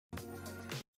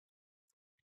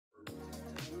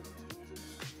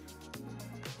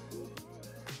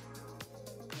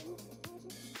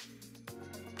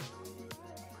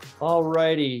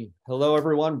Alrighty. Hello,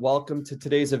 everyone. Welcome to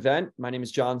today's event. My name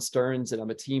is John Stearns, and I'm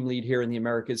a team lead here in the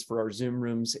Americas for our Zoom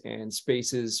Rooms and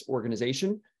Spaces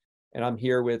organization. And I'm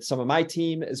here with some of my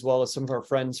team, as well as some of our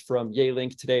friends from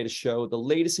Yealink today to show the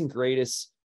latest and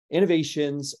greatest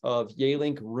innovations of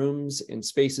Yealink Rooms and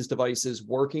Spaces devices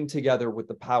working together with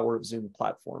the power of Zoom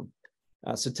platform.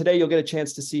 So today you'll get a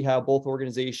chance to see how both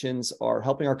organizations are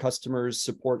helping our customers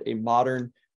support a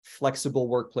modern, flexible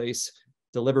workplace,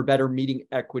 deliver better meeting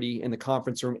equity in the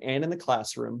conference room and in the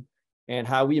classroom, and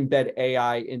how we embed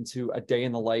AI into a day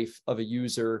in the life of a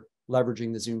user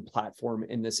leveraging the Zoom platform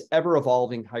in this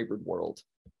ever-evolving hybrid world.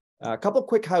 A couple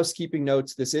quick housekeeping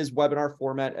notes. This is webinar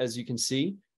format, as you can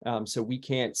see, so we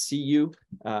can't see you.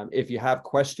 If you have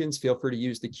questions, feel free to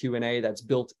use the Q&A that's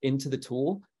built into the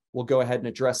tool. We'll go ahead and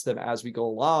address them as we go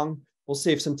along. We'll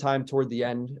save some time toward the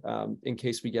end in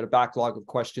case we get a backlog of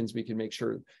questions. We can make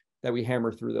sure that we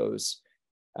hammer through those.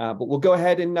 But we'll go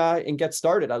ahead and get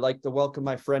started. I'd like to welcome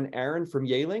my friend Aaron from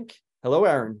Yealink. Hello,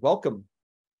 Aaron. Welcome.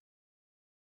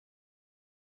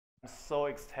 So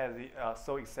excited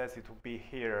to be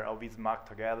here with Mark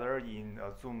together in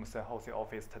Zoom San Jose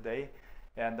office today,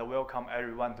 and welcome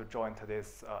everyone to join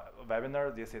today's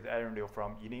webinar. This is Aaron Liu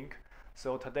from Yealink.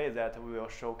 So today that we will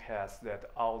showcase that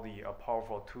all the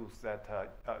powerful tools that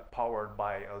powered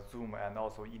by Zoom and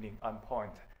also Yealink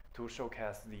endpoint to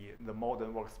showcase the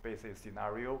modern workspaces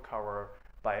scenario covered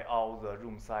by all the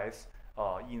room size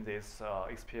in this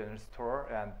experience tour,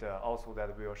 and also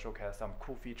that we will showcase some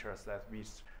cool features that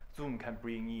Zoom can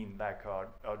bring in, like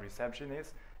a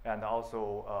receptionist and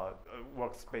also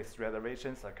workspace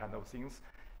reservations, that kind of things.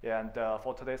 And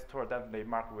for today's tour, definitely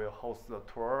Mark will host the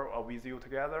tour with you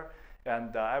together,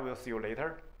 and I will see you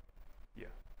later. Yeah,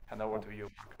 hand over to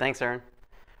you. Thanks, Aaron.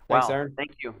 Thanks, wow. Aaron.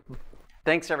 Thank you.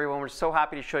 Thanks, everyone. We're so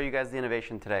happy to show you guys the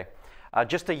innovation today.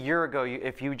 Just a year ago,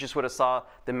 if you just would have saw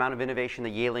the amount of innovation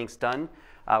that Yealink's done,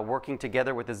 working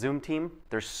together with the Zoom team,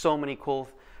 there's so many cool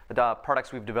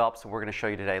products we've developed, so we're going to show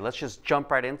you today. Let's just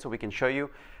jump right in so we can show you.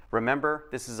 Remember,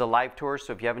 this is a live tour,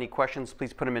 so if you have any questions,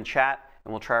 please put them in chat,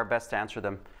 and we'll try our best to answer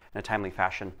them in a timely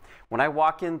fashion. When I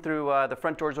walk in through the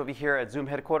front doors over here at Zoom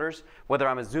headquarters, whether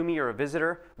I'm a Zoomie or a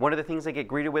visitor, one of the things I get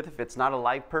greeted with, if it's not a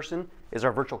live person, is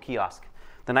our virtual kiosk.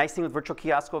 The nice thing with virtual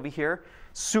kiosk over here,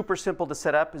 super simple to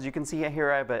set up. As you can see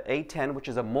here, I have an A10, which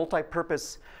is a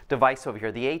multi-purpose device over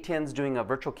here. The A10 is doing a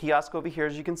virtual kiosk over here,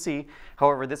 as you can see.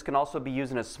 However, this can also be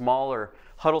used in a smaller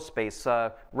huddle space.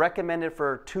 Recommended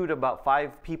for 2 to about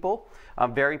 5 people.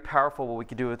 Very powerful what we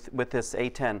could do with this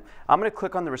A10. I'm going to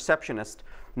click on the receptionist.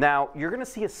 Now, you're going to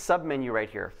see a sub-menu right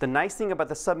here. The nice thing about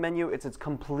the sub-menu is it's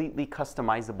completely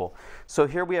customizable. So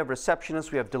here we have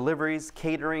receptionists, we have deliveries,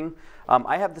 catering.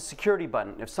 I have the security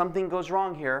button. If something goes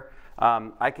wrong here,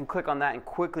 I can click on that and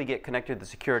quickly get connected to the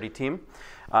security team.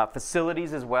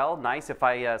 Facilities as well, nice.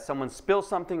 If someone spills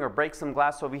something or breaks some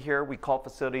glass over here, we call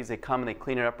facilities, they come and they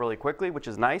clean it up really quickly, which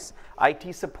is nice.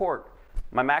 IT support.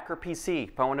 My Mac or PC,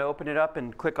 if I want to open it up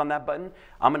and click on that button,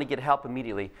 I'm going to get help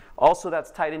immediately. Also, that's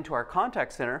tied into our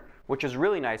contact center, which is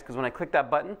really nice because when I click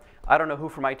that button, I don't know who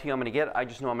from IT I'm going to get. I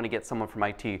just know I'm going to get someone from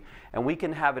IT. And we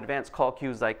can have advanced call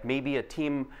queues, like maybe a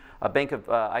bank of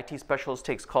IT specialists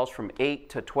takes calls from 8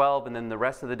 to 12, and then the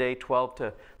rest of the day, 12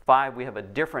 to 5, we have a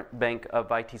different bank of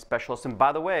IT specialists. And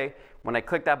by the way, when I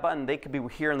click that button, they could be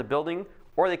here in the building,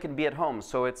 or they can be at home.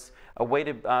 So it's a way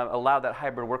to allow that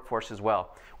hybrid workforce as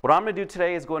well. What I'm going to do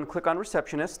today is go and click on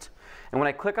receptionist. And when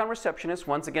I click on receptionist,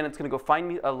 once again, it's going to go find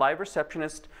me a live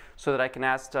receptionist so that I can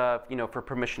ask for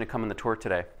permission to come on the tour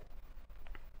today.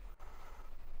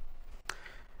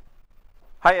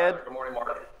 Hi, Ed. Good morning,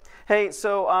 Mark. Hey,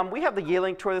 so we have the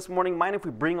Yealink tour this morning. Mind if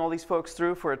we bring all these folks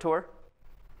through for a tour?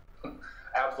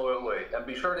 Absolutely. And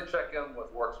be sure to check in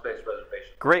with workspace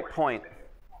reservations. Great point.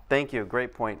 Thank you.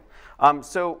 Great point.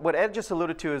 So what Ed just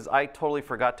alluded to is I totally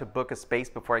forgot to book a space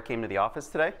before I came to the office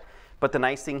today. But the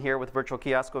nice thing here with virtual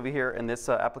kiosk over here in this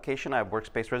application, I have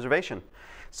workspace reservation.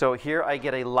 So here I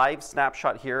get a live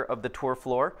snapshot here of the tour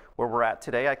floor where we're at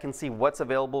today. I can see what's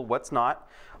available, what's not.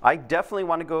 I definitely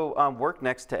want to go work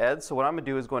next to Ed. So what I'm going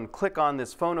to do is go and click on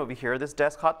this phone over here, this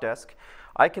desk, hot desk.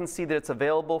 I can see that it's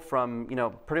available from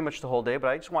pretty much the whole day, but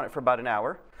I just want it for about an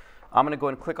hour. I'm going to go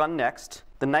and click on next.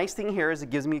 The nice thing here is it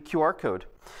gives me a QR code.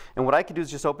 And what I can do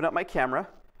is just open up my camera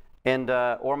and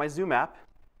or my Zoom app,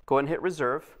 go ahead and hit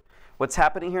reserve. What's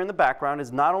happening here in the background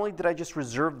is not only did I just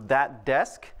reserve that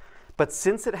desk, but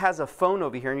since it has a phone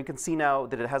over here, and you can see now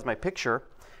that it has my picture,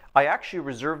 I actually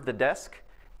reserved the desk,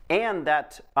 and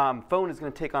that phone is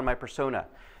going to take on my persona.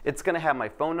 It's going to have my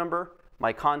phone number,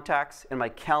 my contacts, and my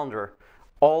calendar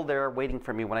all there waiting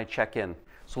for me when I check in.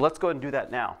 So let's go ahead and do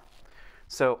that now.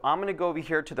 So I'm going to go over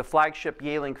here to the flagship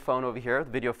Yealink phone over here, the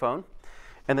video phone.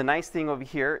 And the nice thing over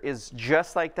here is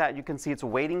just like that, you can see it's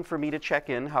waiting for me to check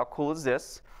in. How cool is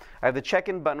this? I have the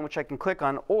check-in button, which I can click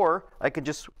on, or I could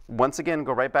just, once again,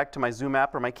 go right back to my Zoom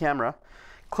app or my camera,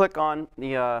 click on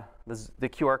the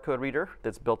QR code reader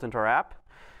that's built into our app,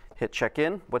 hit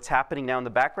check-in. What's happening now in the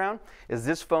background is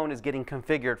this phone is getting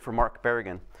configured for Mark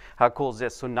Berrigan. How cool is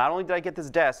this? So not only did I get this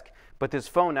desk, but this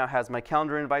phone now has my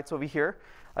calendar invites over here.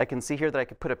 I can see here that I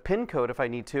could put a PIN code if I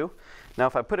need to. Now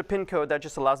if I put a PIN code, that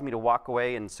just allows me to walk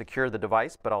away and secure the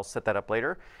device, but I'll set that up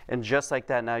later. And just like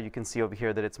that, now you can see over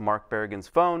here that it's Mark Berrigan's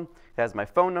phone. It has my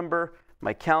phone number,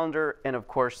 my calendar, and of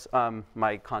course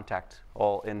my contact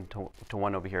all into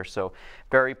one over here. So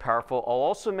very powerful. I'll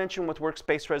also mention with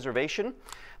workspace reservation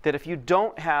that if you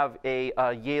don't have a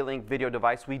Yealink video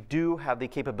device, we do have the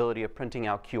capability of printing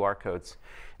out QR codes.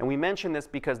 And we mention this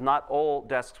because not all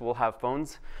desks will have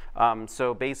phones.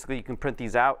 So basically you can print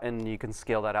these out and you can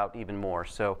scale that out even more.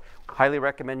 So highly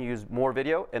recommend you use more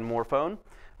video and more phone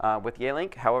with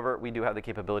Yealink. However, we do have the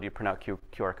capability to print out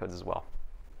QR codes as well.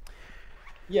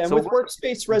 Yeah, and so with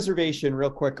workspace reservation, real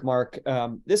quick, Mark,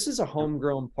 this is a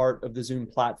homegrown part of the Zoom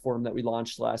platform that we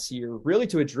launched last year, really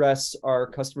to address our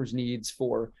customers' needs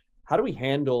for how do we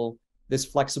handle this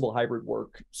flexible hybrid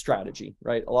work strategy,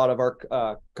 right? A lot of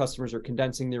our customers are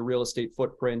condensing their real estate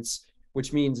footprints,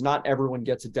 which means not everyone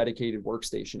gets a dedicated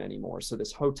workstation anymore. So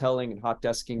this hoteling and hot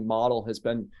desking model has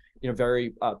been,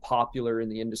 very popular in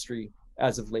the industry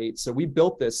as of late. So we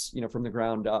built this, from the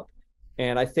ground up.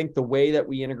 And I think the way that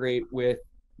we integrate with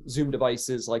Zoom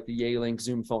devices like the Yealink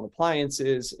Zoom phone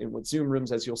appliances and with Zoom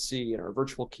rooms, as you'll see in our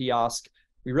virtual kiosk,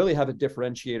 we really have a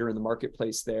differentiator in the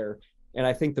marketplace there. And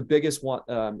I think the biggest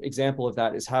example of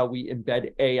that is how we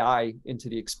embed AI into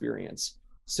the experience.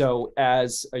 So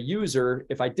as a user,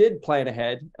 if I did plan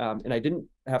ahead and I didn't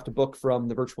have to book from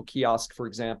the virtual kiosk, for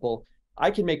example,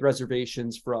 I can make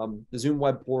reservations from the Zoom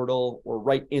web portal or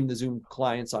right in the Zoom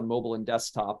clients on mobile and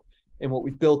desktop. And what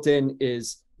we've built in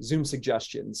is Zoom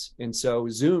suggestions. And so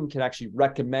Zoom can actually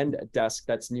recommend a desk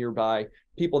that's nearby,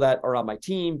 people that are on my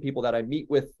team, people that I meet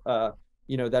with, that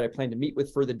I plan to meet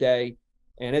with for the day.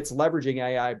 And it's leveraging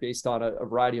AI based on a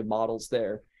variety of models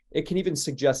there. It can even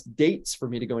suggest dates for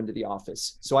me to go into the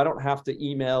office. So I don't have to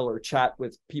email or chat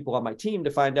with people on my team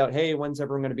to find out, hey, when's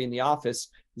everyone going to be in the office?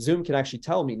 Zoom can actually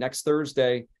tell me next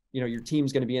Thursday, your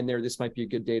team's going to be in there. This might be a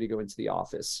good day to go into the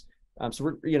office.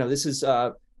 So this is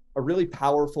a really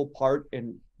powerful part,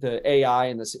 and the AI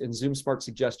and Zoom Smart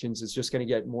Suggestions is just going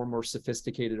to get more and more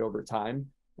sophisticated over time.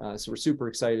 So we're super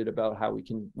excited about how we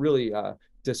can really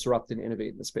disrupt and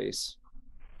innovate in the space.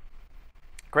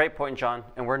 Great point, John.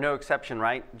 And we're no exception,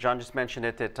 right? John just mentioned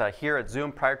it that here at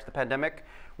Zoom, prior to the pandemic,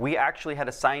 we actually had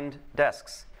assigned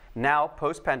desks. Now,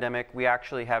 post-pandemic, we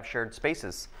actually have shared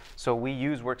spaces. So we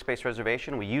use workspace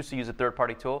reservation. We used to use a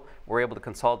third-party tool. We're able to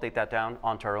consolidate that down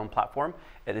onto our own platform,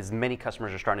 as many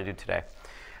customers are starting to do today.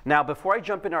 Now, before I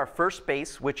jump into our first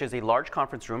space, which is a large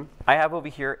conference room, I have over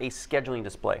here a scheduling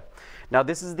display. Now,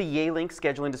 this is the Yealink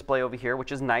scheduling display over here,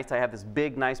 which is nice. I have this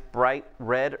big, nice, bright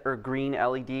red or green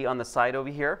LED on the side over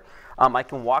here. I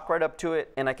can walk right up to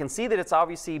it, and I can see that it's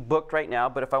obviously booked right now,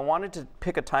 but if I wanted to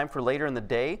pick a time for later in the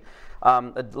day,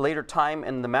 a later time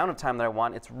and the amount of time that I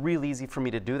want, it's really easy for me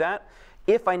to do that.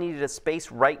 If I needed a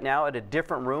space right now at a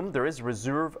different room, there is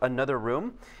reserve another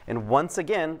room. And once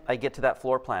again, I get to that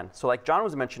floor plan. So like John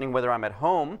was mentioning, whether I'm at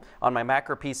home on my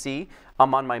Mac or PC,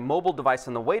 I'm on my mobile device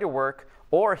on the way to work,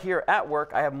 or here at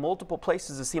work, I have multiple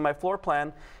places to see my floor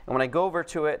plan. And when I go over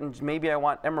to it, and maybe I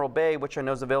want Emerald Bay, which I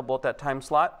know is available at that time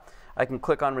slot, I can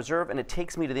click on reserve, and it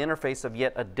takes me to the interface of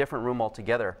yet a different room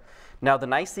altogether. Now, the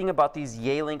nice thing about these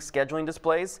Yealink scheduling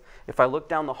displays, if I look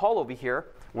down the hall over here,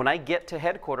 when I get to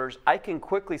headquarters, I can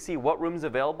quickly see what room is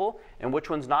available and which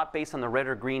one's not based on the red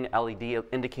or green LED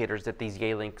indicators that these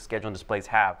Yealink scheduling displays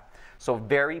have. So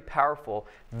very powerful,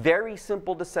 very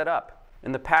simple to set up.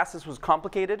 In the past, this was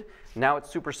complicated. Now it's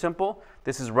super simple.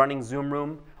 This is running Zoom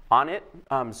Room on it,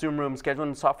 Zoom Room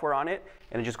scheduling software on it,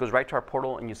 and it just goes right to our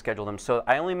portal and you schedule them. So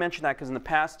I only mention that because in the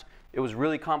past, it was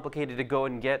really complicated to go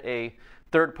and get a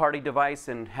third-party device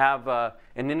and have an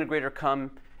integrator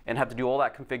come and have to do all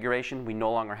that configuration. We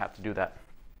no longer have to do that.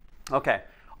 Okay,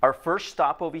 our first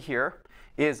stop over here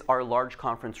is our large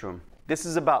conference room. This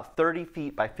is about 30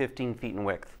 feet by 15 feet in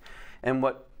width. And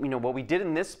what we did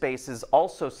in this space is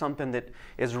also something that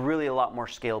is really a lot more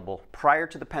scalable. Prior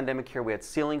to the pandemic here, we had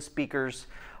ceiling speakers.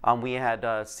 We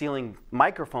had ceiling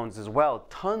microphones as well.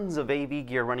 Tons of AV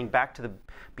gear running back to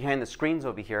behind the screens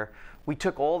over here. we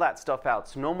took all that stuff out.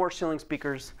 So no more ceiling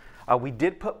speakers. We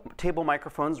did put table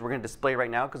microphones we're going to display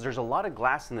right now because there's a lot of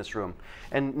glass in this room.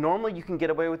 And normally you can get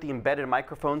away with the embedded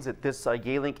microphones that this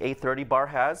Yealink A30 bar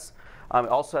has. It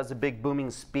also has a big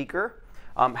booming speaker.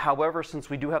 However, since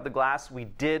we do have the glass, we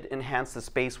did enhance the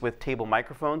space with table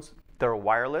microphones. They're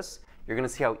wireless. You're going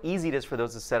to see how easy it is for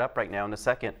those to set up right now in a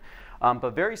second.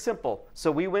 But very simple.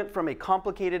 So we went from a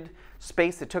complicated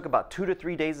space that took about 2 to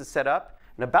 3 days to set up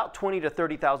and about $20,000 to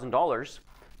 $30,000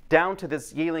 down to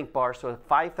this Yealink bar, so a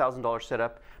 $5,000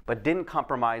 setup, but didn't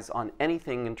compromise on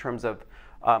anything in terms of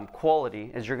quality,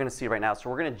 as you're going to see right now. So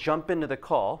we're going to jump into the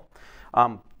call.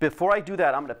 Before I do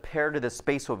that, I'm going to pair to this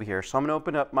space over here. So I'm going to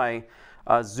open up my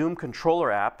Zoom controller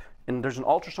app, and there's an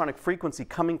ultrasonic frequency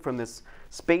coming from this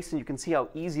space, and you can see how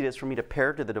easy it is for me to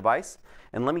pair to the device.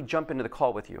 And let me jump into the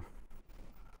call with you.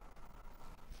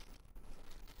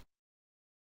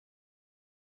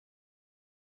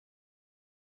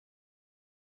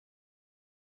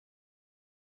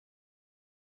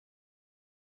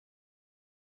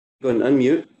 Go ahead and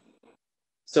unmute.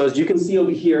 So as you can see over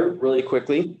here, really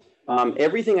quickly,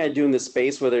 everything I do in this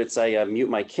space, whether it's I mute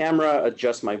my camera,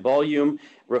 adjust my volume,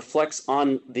 reflects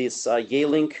on this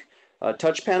Yealink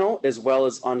touch panel, as well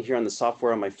as on here on the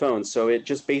software on my phone. So it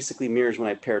just basically mirrors when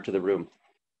I pair it to the room.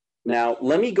 Now,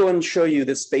 let me go and show you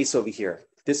this space over here.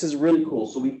 This is really cool.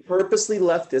 So we purposely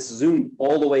left this zoom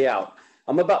all the way out.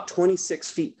 I'm about 26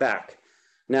 feet back.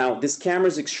 Now, this camera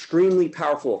is extremely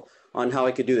powerful on how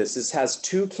I could do this. This has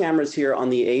 2 cameras here on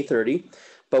the A30,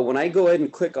 but when I go ahead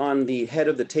and click on the head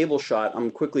of the table shot,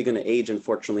 I'm quickly going to age,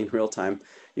 unfortunately, in real time.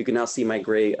 You can now see my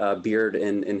gray beard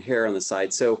and hair on the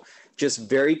side. So just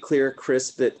very clear,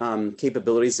 crisp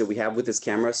capabilities that we have with this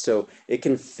camera. So it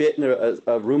can fit in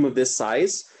a room of this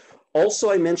size. Also,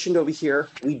 I mentioned over here,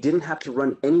 we didn't have to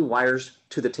run any wires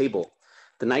to the table.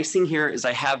 The nice thing here is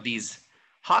I have these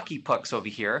hockey pucks over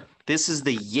here. This is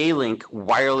the Yealink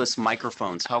wireless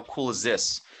microphones. How cool is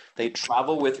this? They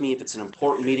travel with me if it's an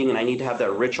important meeting and I need to have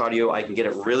that rich audio. I can get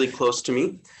it really close to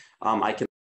me. I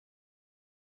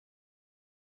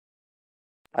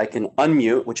can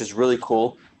unmute, which is really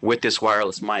cool, with this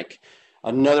wireless mic.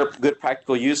 Another good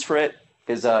practical use for it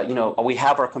is, we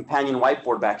have our companion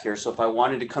whiteboard back here. So if I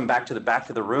wanted to come back to the back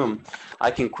of the room, I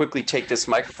can quickly take this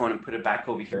microphone and put it back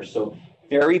over here. So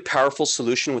very powerful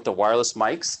solution with the wireless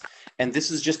mics. And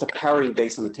this is just a powering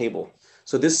base on the table.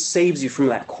 So this saves you from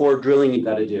that core drilling you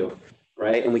got to do,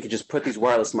 right? And we could just put these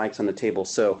wireless mics on the table.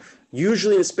 So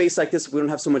usually in a space like this, we don't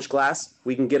have so much glass.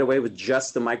 We can get away with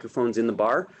just the microphones in the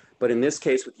bar. But in this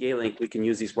case with Yealink, we can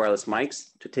use these wireless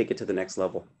mics to take it to the next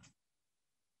level.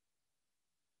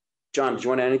 John, did you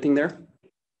want to add anything there?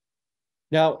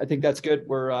 No, I think that's good.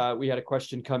 We had a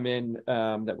question come in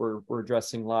that we're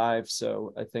addressing live.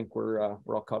 So I think we're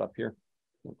all caught up here.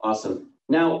 Awesome.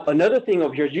 Now, another thing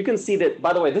over here, you can see that,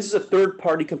 by the way, this is a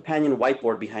third-party companion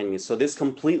whiteboard behind me. So this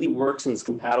completely works and is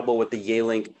compatible with the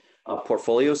Yealink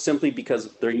portfolio simply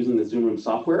because they're using the Zoom Room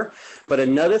software. But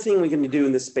another thing we're going to do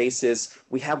in this space is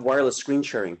we have wireless screen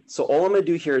sharing. So all I'm going to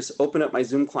do here is open up my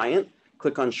Zoom client,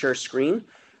 click on share screen.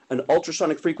 An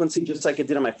ultrasonic frequency, just like I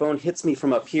did on my phone, hits me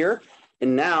from up here.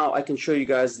 And now I can show you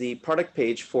guys the product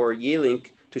page for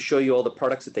Yealink to show you all the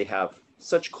products that they have.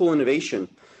 Such cool innovation.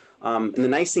 And the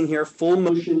nice thing here, full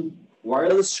motion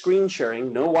wireless screen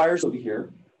sharing, no wires over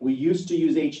here. We used to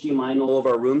use HDMI in all of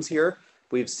our rooms here.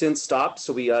 We've since stopped.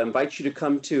 So we invite you to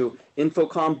come to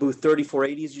InfoComm booth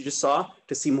 3480, as you just saw,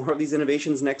 to see more of these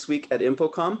innovations next week at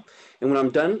InfoComm. And when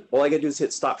I'm done, all I got to do is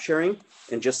hit stop sharing.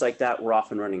 And just like that, we're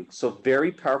off and running. So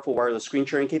very powerful wireless screen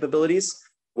sharing capabilities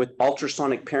with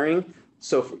ultrasonic pairing.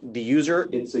 So for the user,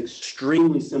 it's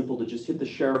extremely simple to just hit the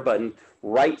share button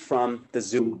right from the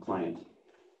Zoom client.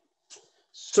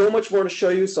 So much more to show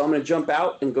you, so I'm going to jump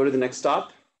out and go to the next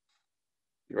stop.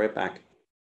 Be right back.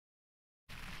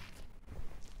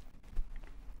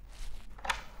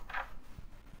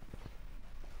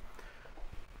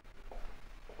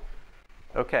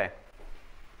 Okay.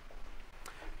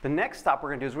 The next stop we're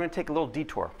going to do is we're going to take a little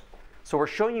detour. So we're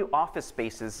showing you office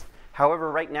spaces.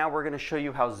 However, right now we're going to show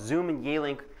you how Zoom and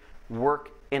Yealink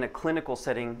work in a clinical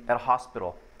setting at a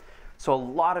hospital. So a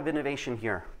lot of innovation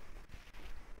here.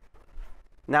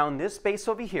 Now in this space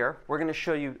over here, we're going to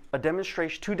show you a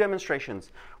demonstration, 2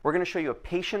 demonstrations. We're going to show you a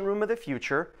patient room of the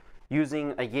future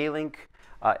using a Yealink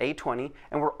A20,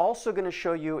 and we're also going to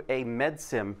show you a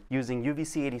MedSim using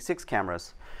UVC86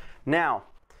 cameras. Now,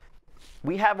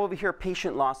 we have over here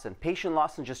Patient Lawson. Patient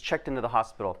Lawson just checked into the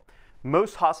hospital.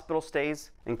 Most hospital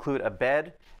stays include a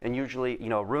bed and usually,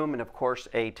 a room and of course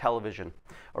a television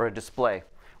or a display.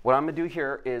 What I'm going to do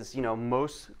here is,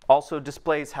 most also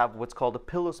displays have what's called a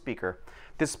pillow speaker.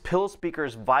 This pillow speaker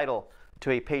is vital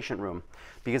to a patient room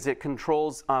because it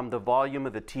controls the volume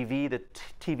of the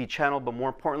TV channel, but more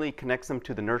importantly, connects them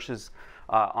to the nurses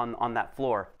on that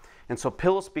floor. And so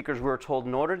pillow speakers, we were told,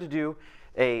 in order to do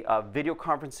a video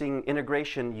conferencing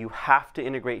integration, you have to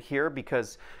integrate here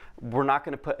because we're not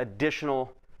going to put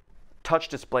additional touch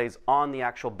displays on the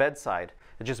actual bedside.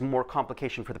 It's just more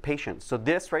complication for the patient. So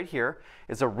this right here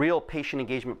is a real patient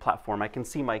engagement platform. I can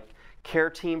see my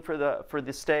care team for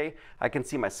the stay. I can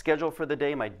see my schedule for the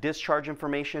day, my discharge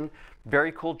information.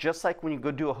 Very cool. Just like when you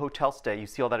go do a hotel stay, you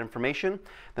see all that information.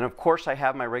 Then of course I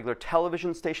have my regular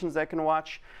television stations that I can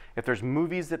watch. If there's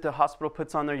movies that the hospital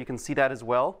puts on there, you can see that as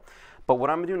well. But what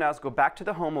I'm going to do now is go back to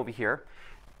the home over here.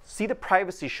 See the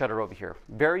privacy shutter over here.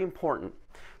 Very important.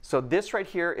 So this right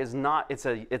here is not,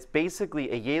 it's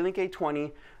basically a Yealink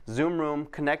A20 Zoom room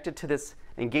connected to this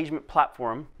engagement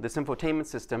platform, this infotainment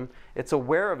system. It's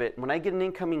aware of it. When I get an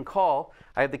incoming call,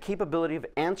 I have the capability of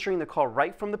answering the call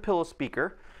right from the pillow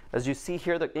speaker. As you see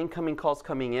here, the incoming call's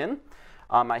coming in.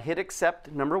 I hit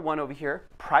accept, number 1 over here.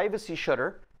 Privacy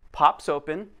shutter pops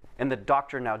open, and the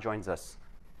doctor now joins us.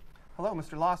 Hello,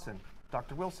 Mr. Lawson.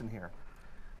 Dr. Wilson here.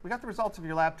 We got the results of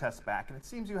your lab tests back, and it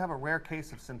seems you have a rare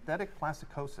case of synthetic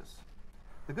plasticosis.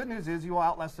 The good news is you will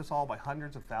outlast us all by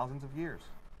hundreds of thousands of years.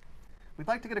 We'd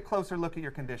like to get a closer look at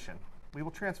your condition. We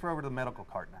will transfer over to the medical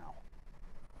cart now.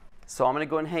 So I'm going to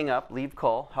go and hang up, leave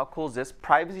call. How cool is this?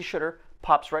 Privacy shutter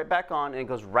pops right back on, and it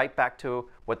goes right back to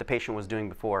what the patient was doing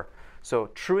before.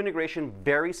 So true integration,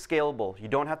 very scalable. You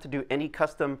don't have to do any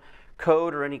custom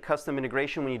code or any custom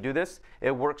integration when you do this.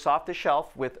 It works off the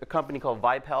shelf with a company called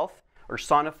Vibe Health or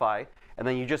Sonify, and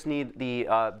then you just need the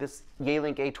this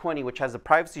Yealink A20, which has a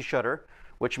privacy shutter,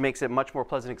 which makes it a much more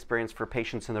pleasant experience for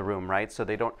patients in the room, right? So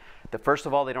they don't, first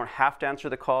of all, they don't have to answer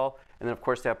the call, and then of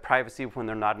course they have privacy when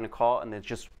they're not in a call, and it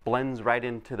just blends right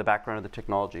into the background of the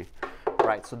technology.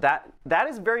 Right, so that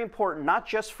is very important, not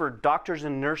just for doctors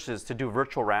and nurses to do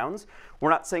virtual rounds. We're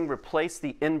not saying replace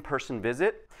the in-person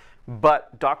visit,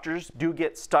 but doctors do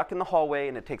get stuck in the hallway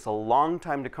and it takes a long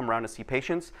time to come around to see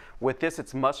patients. With this,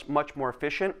 it's much more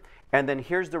efficient. And then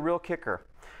here's the real kicker.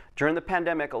 During the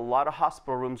pandemic, a lot of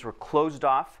hospital rooms were closed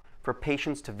off for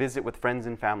patients to visit with friends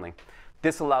and family.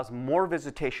 This allows more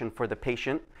visitation for the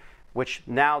patient, which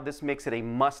now this makes it a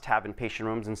must-have in patient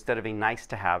rooms instead of a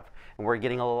nice-to-have. And we're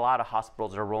getting a lot of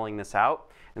hospitals that are rolling this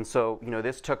out. And so,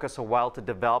 this took us a while to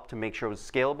develop to make sure it was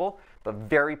scalable, but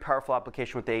very powerful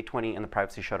application with the A20 and the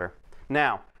privacy shutter.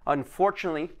 Now,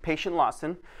 unfortunately, patient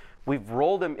Lawson, we've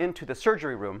rolled him into the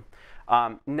surgery room.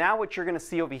 Now what you're going to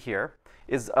see over here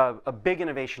is a big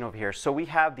innovation over here. So we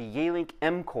have the Yealink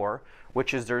M-Core,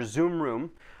 which is their Zoom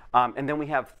room, and then we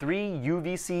have 3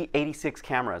 UVC 86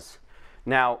 cameras.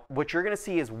 Now, what you're going to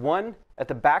see is one at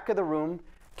the back of the room,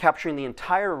 capturing the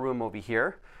entire room over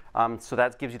here. So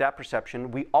that gives you that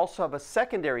perception. We also have a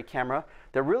secondary camera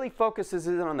that really focuses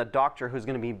in on the doctor who's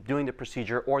going to be doing the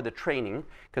procedure or the training,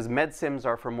 because med sims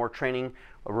are for more training.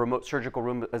 A remote surgical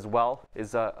room as well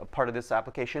is a part of this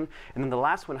application. And then the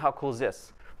last one, how cool is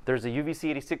this? There's a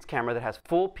UVC 86 camera that has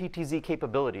full PTZ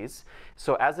capabilities.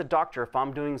 So as a doctor, if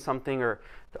I'm doing something or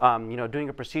doing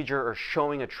a procedure or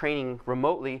showing a training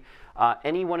remotely,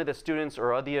 any one of the students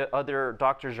or other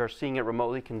doctors are seeing it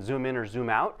remotely can zoom in or zoom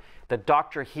out. The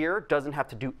doctor here doesn't have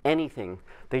to do anything.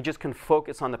 They just can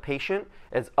focus on the patient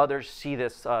as others see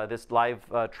this, this live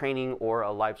training or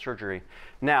a live surgery.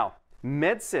 Now,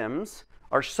 med sims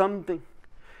are something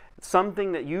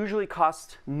that usually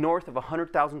costs north of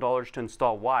 $100,000 to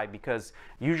install. Why? Because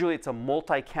usually it's a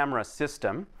multi-camera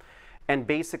system, and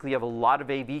basically you have a lot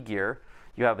of AV gear.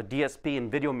 You have a DSP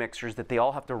and video mixers that they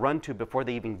all have to run to before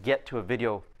they even get to a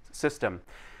video system.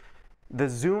 The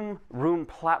Zoom Room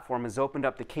platform has opened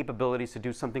up the capabilities to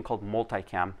do something called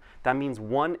multicam. That means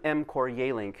one M-Core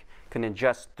Yealink can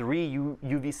ingest 3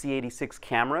 UVC 86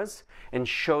 cameras and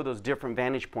show those different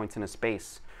vantage points in a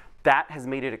space. That has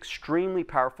made it extremely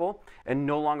powerful and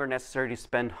no longer necessary to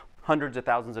spend hundreds of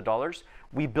thousands of dollars.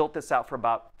 We built this out for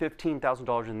about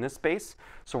 $15,000 in this space.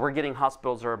 So we're getting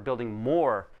hospitals that are building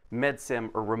more med-sim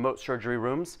or remote surgery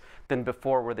rooms than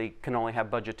before, where they can only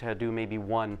have budget to do maybe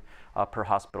one per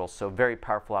hospital. So very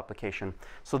powerful application.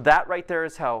 So that right there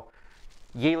is how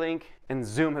Yealink and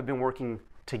Zoom have been working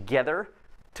together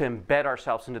to embed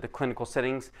ourselves into the clinical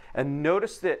settings. And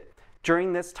notice that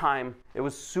during this time, it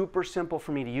was super simple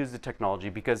for me to use the technology,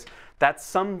 because that's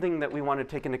something that we want to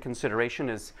take into consideration.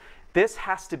 Is this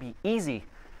has to be easy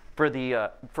for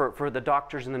the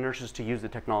doctors and the nurses to use the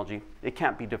technology. It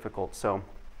can't be difficult. So,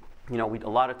 a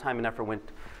lot of time and effort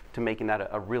went to making that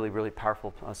a really, really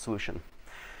powerful solution.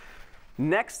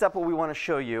 Next up, what we want to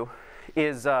show you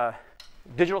is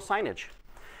digital signage.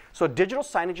 So digital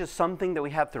signage is something that we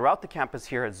have throughout the campus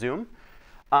here at Zoom.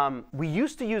 We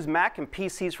used to use Mac and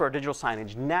PCs for our digital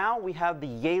signage. Now we have the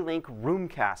Yealink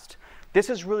Roomcast. This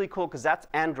is really cool because that's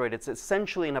Android. It's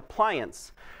essentially an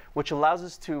appliance which allows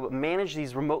us to manage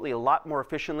these remotely a lot more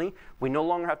efficiently. We no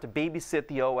longer have to babysit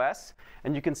the OS.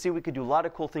 And you can see we could do a lot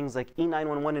of cool things like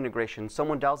E911 integration.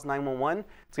 Someone dials 911,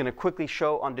 it's going to quickly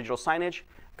show on digital signage.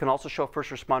 It can also show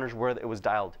first responders where it was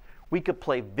dialed. We could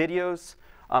play videos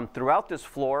throughout this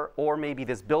floor or maybe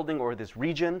this building or this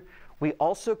region. We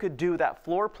also could do that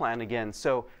floor plan again.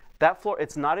 So that floor,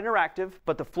 it's not interactive,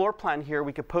 but the floor plan here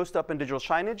we could post up in digital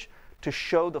signage to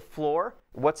show the floor,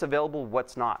 what's available,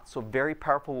 what's not. So very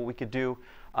powerful what we could do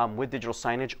with digital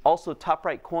signage. Also, top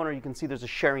right corner, you can see there's a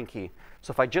sharing key.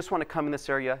 So if I just want to come in this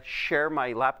area, share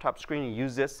my laptop screen and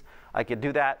use this, I could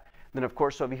do that. Then of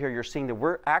course over here you're seeing that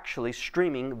we're actually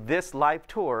streaming this live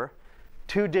tour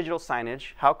to digital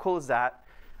signage. How cool is that?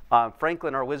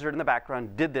 Franklin, our wizard in the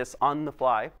background, did this on the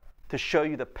fly to show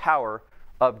you the power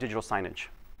of digital signage.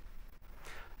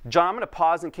 John, I'm going to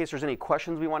pause in case there's any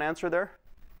questions we want to answer there.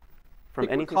 From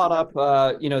anything caught up,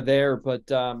 there, but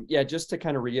yeah, just to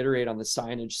kind of reiterate on the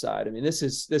signage side. I mean, this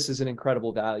is an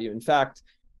incredible value. In fact,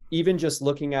 even just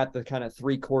looking at the kind of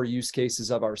 3 core use cases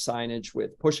of our signage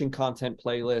with pushing content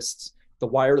playlists, the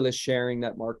wireless sharing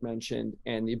that Mark mentioned,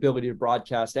 and the ability to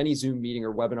broadcast any Zoom meeting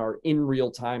or webinar in real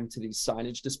time to these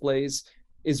signage displays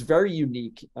is very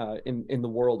unique in the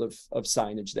world of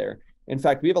signage there. In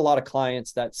fact, we have a lot of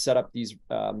clients that set up these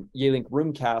Yealink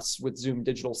Roomcasts with Zoom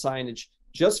digital signage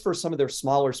just for some of their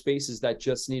smaller spaces that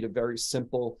just need a very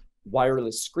simple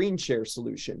wireless screen share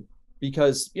solution.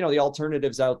 Because, the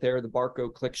alternatives out there, the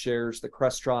Barco Click Shares, the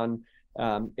Crestron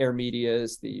Air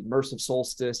Medias, the Immersive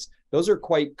Solstice, those are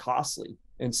quite costly.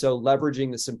 And so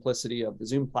leveraging the simplicity of the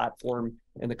Zoom platform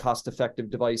and the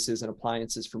cost-effective devices and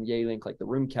appliances from Yealink, like the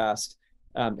Roomcast,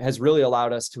 has really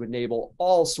allowed us to enable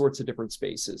all sorts of different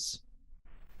spaces.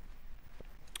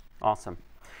 Awesome.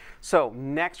 So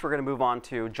next we're going to move on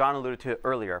to, John alluded to it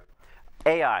earlier,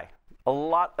 AI. A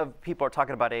lot of people are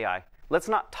talking about AI. Let's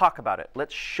not talk about it.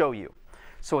 Let's show you.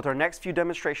 So with our next few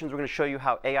demonstrations, we're going to show you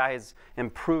how AI has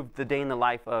improved the day in the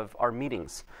life of our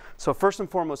meetings. So first and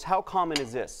foremost, how common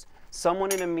is this?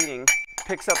 Someone in a meeting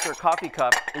picks up their coffee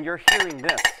cup and you're hearing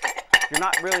this. You're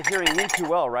not really hearing me too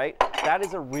well, right? That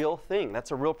is a real thing.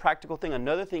 That's a real practical thing.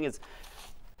 Another thing is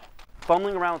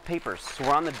fumbling around with papers. So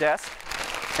we're on the desk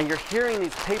and you're hearing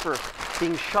these papers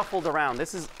being shuffled around.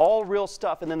 This is all real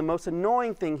stuff. And then the most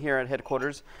annoying thing here at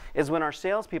headquarters is when our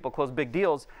salespeople close big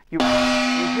deals, you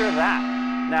hear that.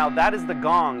 Now that is the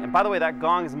gong. And by the way, that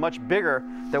gong is much bigger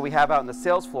than we have out on the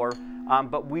sales floor.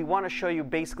 But we want to show you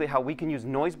basically how we can use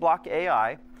noise block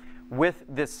AI with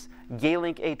this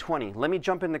Yealink A20. Let me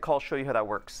jump in the call, show you how that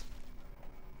works.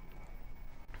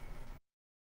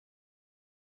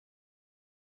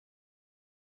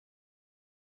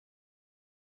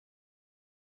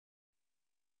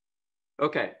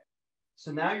 Okay,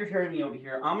 so now you're hearing me over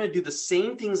here. I'm going to do the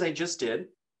same things I just did,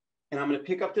 and I'm going to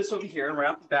pick up this over here, and right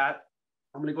off the bat,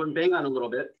 I'm going to go and bang on a little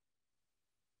bit.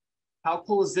 How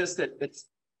cool is this that it's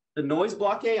the noise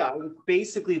block AI,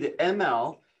 basically the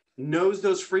ML knows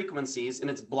those frequencies, and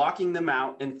it's blocking them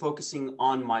out and focusing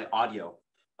on my audio.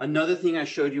 Another thing I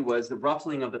showed you was the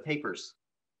ruffling of the papers.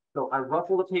 So I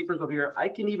ruffle the papers over here. I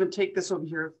can even take this over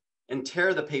here and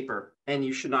tear the paper, and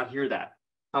you should not hear that.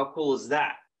 How cool is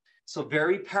that? So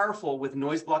very powerful with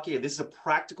noise block AI. This is a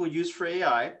practical use for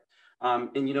AI.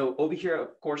 And over here,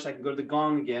 of course, I can go to the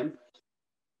gong again,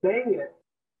 bang it,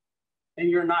 and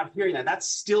you're not hearing that. That's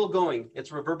still going.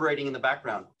 It's reverberating in the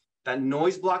background. That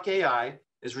noise block AI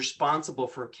is responsible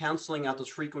for canceling out those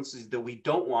frequencies that we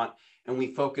don't want, and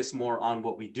we focus more on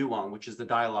what we do want, which is the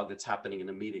dialogue that's happening in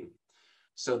a meeting.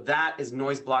 So that is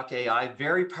noise block AI,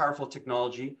 very powerful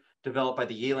technology developed by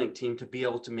the Yealink team to be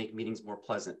able to make meetings more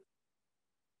pleasant.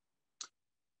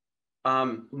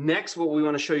 Next, what we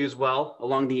want to show you as well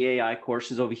along the AI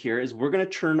courses over here is we're going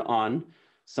to turn on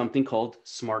something called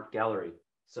Smart Gallery.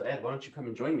 So Ed, why don't you come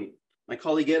and join me? My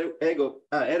colleague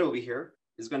Ed over here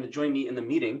is going to join me in the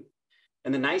meeting.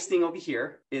 And the nice thing over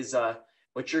here is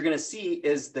what you're going to see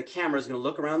is the camera is going to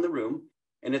look around the room,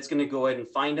 and it's going to go ahead and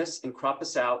find us and crop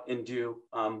us out and do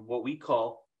what we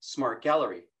call Smart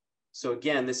Gallery. So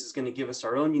again, this is going to give us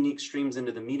our own unique streams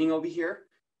into the meeting over here.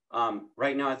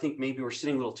 Right now, I think maybe we're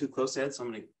sitting a little too close, Ed, so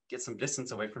I'm going to get some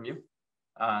distance away from you.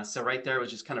 So right there was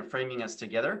just kind of framing us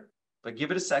together. But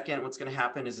give it a second. What's going to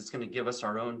happen is it's going to give us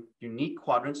our own unique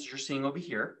quadrants as you're seeing over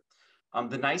here.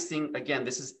 The nice thing, again,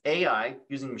 this is AI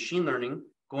using machine learning,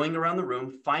 going around the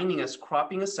room, finding us,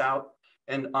 cropping us out,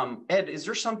 And Ed, is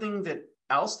there something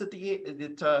else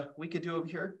that we could do over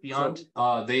here beyond?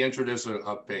 So, they introduced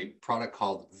a product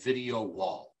called Video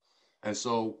Wall. And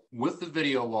so with the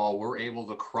video wall, we're able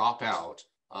to crop out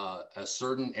a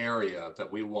certain area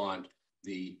that we want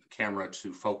the camera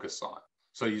to focus on.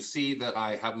 So you see that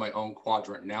I have my own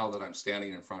quadrant now that I'm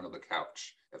standing in front of the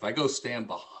couch. If I go stand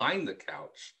behind the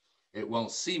couch, it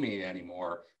won't see me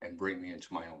anymore and bring me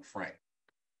into my own frame.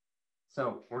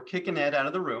 So we're kicking Ed out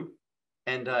of the room,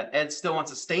 and Ed still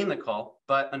wants to stay in the call,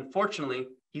 but unfortunately,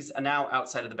 he's now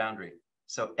outside of the boundary.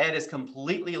 So Ed is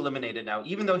completely eliminated now.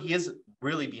 Even though he is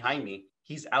really behind me,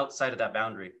 he's outside of that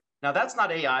boundary. Now that's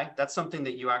not AI. That's something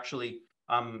that you actually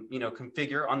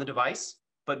configure on the device,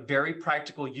 but very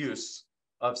practical use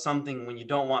of something when you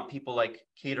don't want people like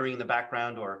catering in the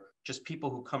background or just people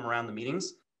who come around the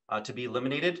meetings to be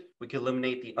eliminated. We can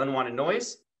eliminate the unwanted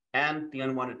noise and the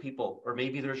unwanted people, or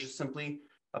maybe there's just simply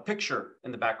a picture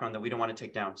in the background that we don't want to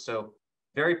take down. So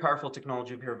very powerful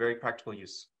technology here, very practical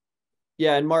use.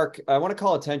 Yeah, and Mark, I want to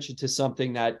call attention to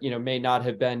something that may not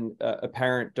have been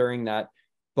apparent during that,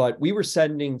 but we were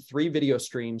sending 3 video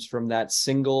streams from that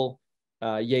single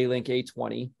Yealink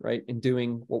A20, right, and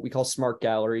doing what we call Smart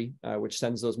Gallery, which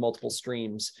sends those multiple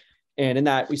streams. And in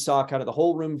that, we saw kind of the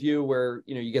whole room view where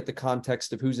you get the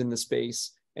context of who's in the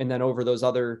space, and then over those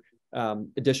other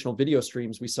additional video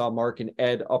streams, we saw Mark and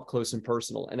Ed up close and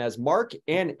personal. And as Mark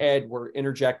and Ed were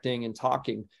interjecting and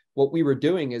talking, what we were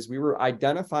doing is we were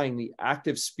identifying the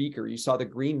active speaker. You saw the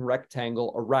green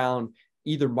rectangle around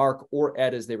either Mark or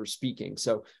Ed as they were speaking.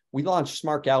 So we launched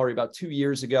Smart Gallery about 2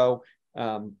 years ago.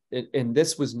 And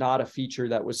this was not a feature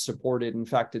that was supported. In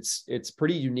fact, it's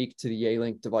pretty unique to the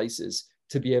Yealink devices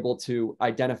to be able to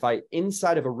identify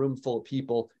inside of a room full of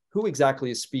people who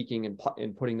exactly is speaking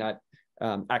and putting that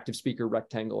active speaker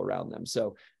rectangle around them.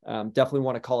 So definitely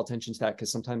want to call attention to that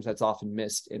because sometimes that's often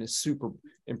missed and a super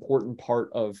important part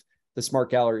of the Smart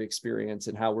Gallery experience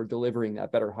and how we're delivering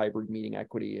that better hybrid meeting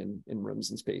equity in rooms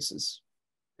and spaces.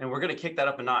 And we're going to kick that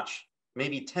up a notch,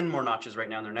 maybe 10 more notches right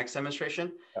now in their next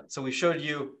demonstration. Yeah. So we showed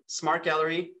you Smart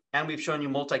Gallery and we've shown you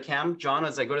multicam. John,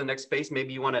 as I go to the next space,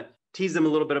 maybe you want to tease them a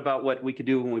little bit about what we could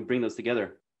do when we bring those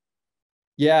together.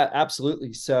 Yeah,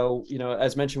 absolutely. So,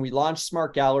 as mentioned, we launched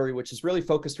Smart Gallery, which is really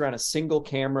focused around a single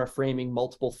camera framing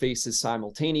multiple faces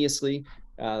simultaneously.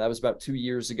 That was about 2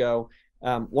 years ago.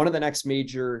 One of the next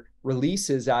major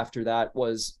releases after that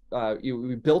was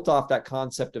we built off that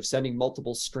concept of sending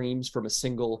multiple streams from a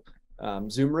single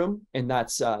Zoom room. And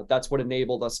that's what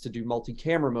enabled us to do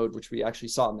multi-camera mode, which we actually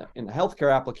saw in the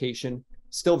healthcare application.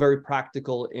 Still very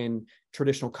practical in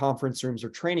traditional conference rooms or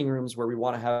training rooms where we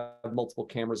want to have multiple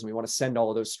cameras and we want to send all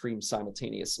of those streams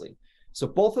simultaneously. So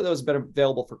both of those have been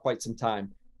available for quite some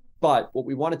time. But what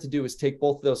we wanted to do is take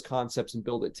both of those concepts and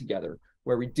build it together,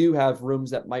 where we do have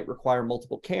rooms that might require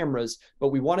multiple cameras, but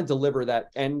we want to deliver that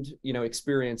end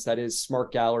experience that is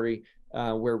Smart Gallery,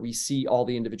 where we see all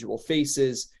the individual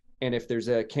faces. And if there's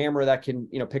a camera that can,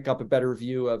 pick up a better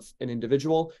view of an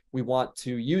individual, we want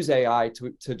to use AI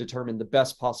to determine the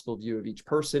best possible view of each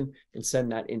person and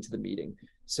send that into the meeting.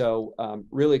 So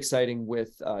really exciting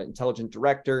with Intelligent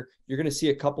Director. You're going to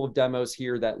see a couple of demos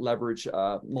here that leverage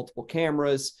multiple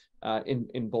cameras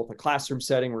in both a classroom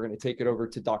setting. We're going to take it over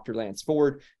to Dr. Lance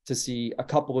Ford to see a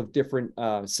couple of different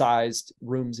sized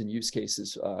rooms and use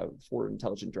cases for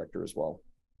Intelligent Director as well.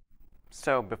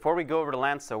 So before we go over to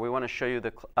Lance, though, we want to show you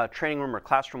the training room or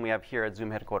classroom we have here at Zoom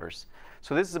headquarters.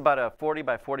 So this is about a 40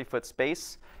 by 40 foot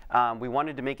space. We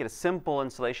wanted to make it a simple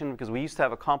installation because we used to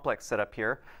have a complex setup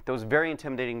here that was very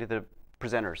intimidating to the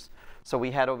presenters. So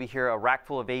we had over here a rack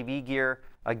full of AV gear.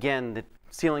 Again, the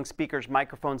ceiling speakers,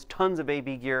 microphones, tons of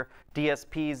AV gear,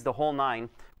 DSPs, the whole 9.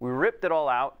 We ripped it all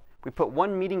out. We put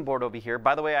one meeting board over here.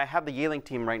 By the way, I have the Yealink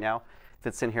team right now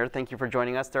that's in here. Thank you for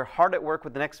joining us. They're hard at work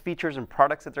with the next features and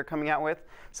products that they're coming out with.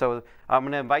 So I'm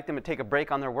going to invite them to take a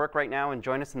break on their work right now and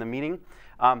join us in the meeting.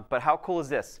 But how cool is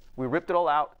this? We ripped it all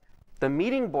out. The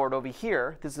meeting board over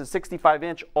here, this is a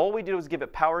 65-inch. All we did was give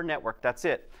it power network. That's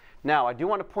it. Now, I do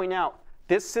want to point out,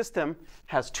 this system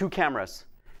has 2 cameras.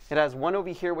 It has one over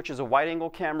here, which is a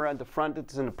wide-angle camera at the front.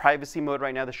 It's in the privacy mode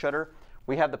right now, the shutter.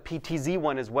 We have the PTZ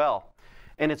one as well.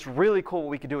 And it's really cool what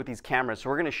we can do with these cameras. So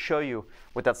we're going to show you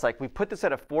what that's like. We put this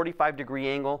at a 45-degree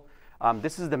angle.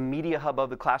 This is the media hub of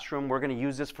the classroom. We're going to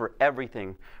use this for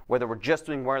everything, whether we're just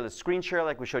doing wireless screen share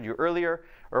like we showed you earlier,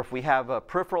 or if we have a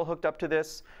peripheral hooked up to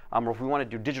this, or if we want to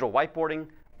do digital whiteboarding.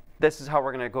 This is how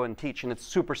we're going to go and teach, and it's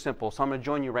super simple. So I'm going to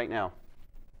join you right now.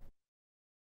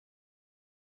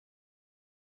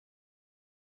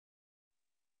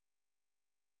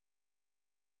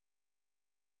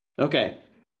 Okay.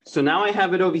 So now I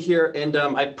have it over here, and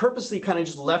I purposely kind of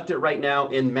just left it right now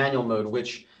in manual mode,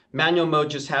 which manual mode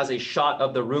just has a shot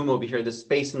of the room over here, the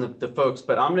space and the folks.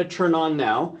 But I'm going to turn on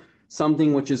now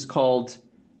something which is called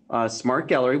Smart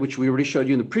Gallery, which we already showed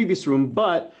you in the previous room.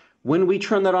 But when we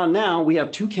turn that on now, we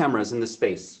have 2 cameras in this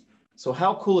space. So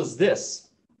how cool is this?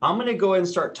 I'm going to go ahead and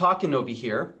start talking over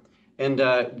here and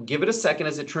give it a second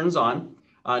as it turns on.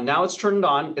 Now it's turned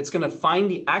on. It's going to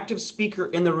find the active speaker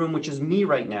in the room, which is me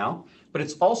right now. But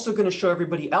it's also going to show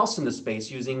everybody else in the space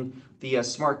using the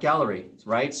Smart Gallery,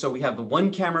 right? So we have the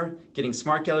 1 camera getting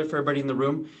Smart Gallery for everybody in the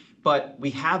room. But we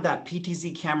have that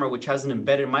PTZ camera, which has an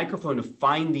embedded microphone to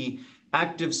find the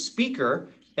active speaker.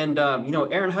 And, you know,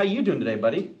 Aaron, how you doing today,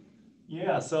 buddy?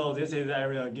 Yeah, so this is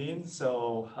Aaron again.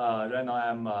 So right now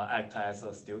I'm acting as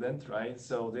a student, right?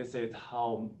 So this is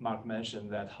how Mark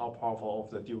mentioned that how powerful of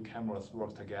the dual cameras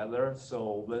work together.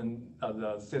 So when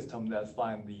the system that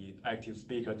finds the active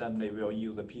speaker, then they will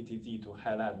use the PTZ to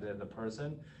highlight the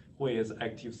person who is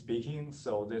active speaking.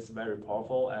 So this is very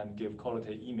powerful and give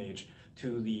quality image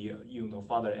to the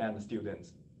father and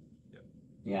students.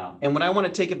 Yeah, and when I want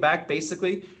to take it back,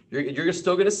 basically, you're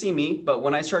still going to see me, but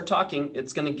when I start talking,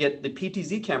 it's going to get the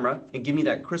PTZ camera and give me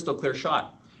that crystal clear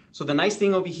shot. So the nice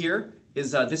thing over here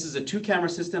is this is a 2-camera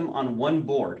system on 1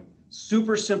 board.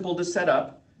 Super simple to set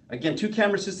up. Again,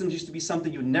 2-camera systems used to be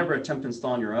something you'd never attempt to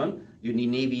install on your own. You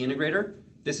need Navy integrator.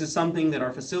 This is something that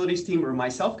our facilities team or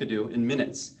myself could do in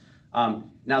minutes.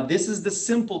 Now, this is the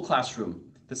simple classroom.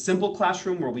 The simple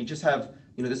classroom where we just have,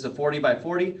 you know, this is a 40 by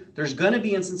 40. There's going to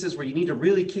be instances where you need to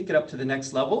really kick it up to the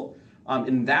next level.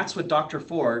 And that's what Dr.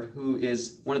 Ford, who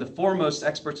is one of the foremost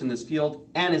experts in this field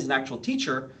and is an actual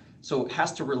teacher, so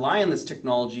has to rely on this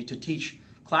technology to teach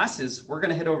classes. We're going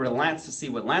to head over to Lance to see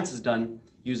what Lance has done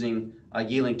using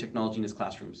Yealink technology in his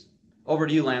classrooms. Over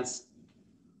to you, Lance.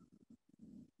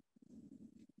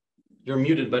 You're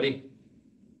muted, buddy.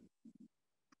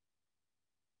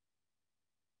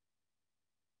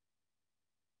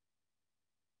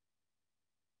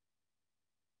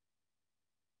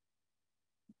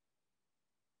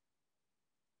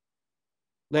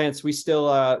 Lance, we still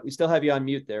have you on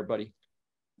mute there, buddy.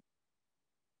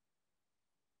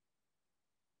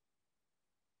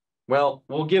 Well,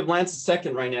 we'll give Lance a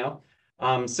second right now.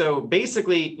 So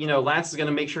basically, you know, Lance is going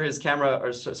to make sure his camera,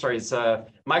 or sorry, his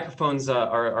microphones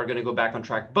are going to go back on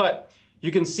track. But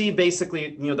you can see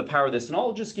basically, you know, the power of this. And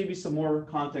I'll just give you some more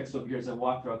context over here as I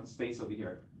walk throughout the space over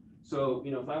here. So,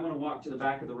 you know, if I want to walk to the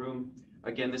back of the room,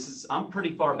 again, I'm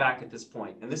pretty far back at this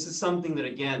point. And this is something that,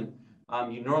 again,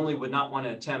 you normally would not want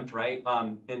to attempt, right?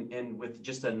 And with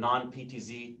just a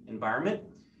non-PTZ environment.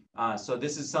 So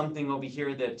this is something over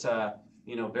here that,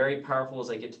 you know, very powerful as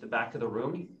I get to the back of the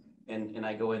room and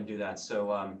I go and do that.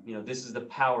 So, you know, this is the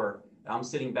power. I'm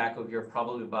sitting back over here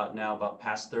probably about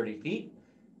past 30 feet.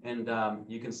 And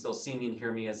you can still see me and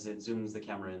hear me as it zooms the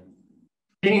camera in.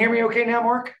 Can you hear me okay now,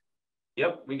 Mark?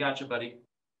 Yep, we got you, buddy.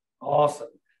 Awesome.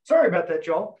 Sorry about that,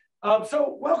 y'all.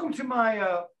 So welcome to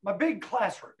my my big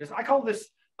classroom. I call this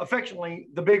affectionately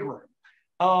the big room.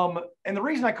 And the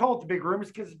reason I call it the big room is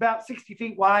because it's about 60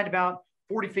 feet wide, about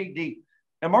 40 feet deep.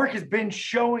 Now, Mark has been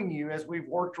showing you, as we've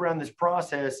worked around this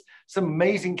process, some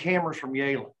amazing cameras from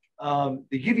Yealink.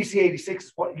 The UVC86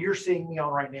 is what you're seeing me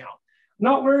on right now. I'm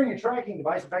not wearing a tracking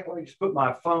device. In fact, let me just put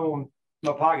my phone in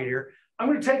my pocket here. I'm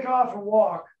going to take off and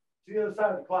walk to the other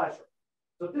side of the classroom.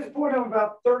 So at this point, I'm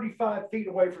about 35 feet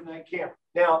away from that camera.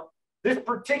 Now, this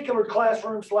particular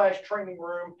classroom / training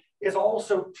room is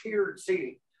also tiered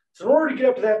seating. So in order to get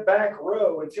up to that back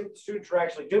row and see what the students are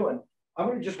actually doing, I'm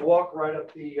going to just walk right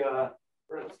up the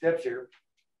steps here,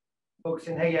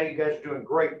 focusing, hey, yeah, you guys are doing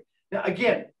great. Now,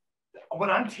 again, when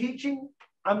I'm teaching,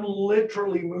 I'm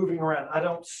literally moving around. I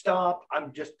don't stop.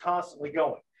 I'm just constantly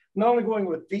going. I'm not only going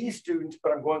with these students,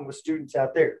 but I'm going with students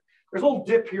out there. There's a little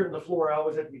dip here in the floor. I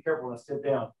always have to be careful when I sit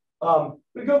down.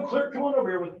 We go clear. Come on over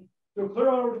here with me. Go clear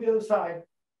on over to the other side,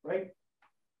 right?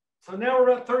 So now we're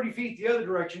about 30 feet the other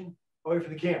direction away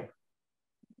from the camera.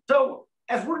 So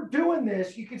as we're doing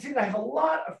this, you can see that I have a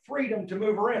lot of freedom to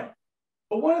move around.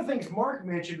 But one of the things Mark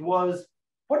mentioned was,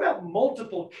 what about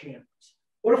multiple cameras?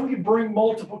 What if we could bring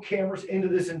multiple cameras into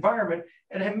this environment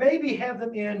and maybe have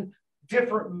them in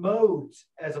different modes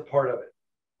as a part of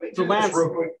it? So Lance,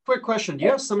 quick question. Do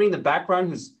you have somebody in the background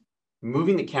who's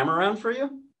moving the camera around for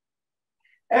you?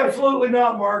 Absolutely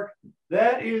not, Mark.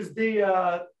 That is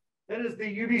the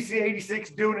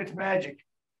UVC86 doing its magic.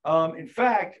 In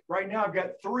fact, right now I've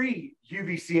got 3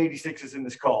 UVC86s in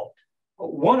this call.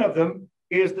 One of them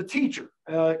is the teacher,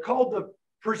 called the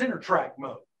presenter track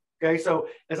mode. Okay, so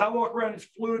as I walk around, it's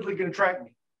fluidly going to track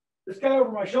me. This guy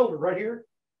over my shoulder right here,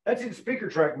 That's in speaker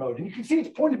track mode. And you can see it's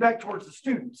pointed back towards the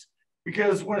students,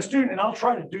 because when a student, and I'll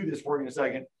try to do this for you in a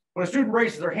second, when a student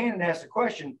raises their hand and asks a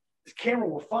question, this camera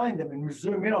will find them and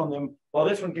zoom in on them while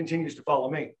this one continues to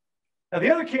follow me. Now, the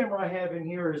other camera I have in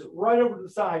here is right over to the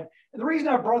side. And the reason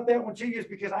I brought that one to you is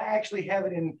because I actually have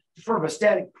it in sort of a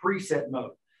static preset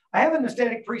mode. I have it in a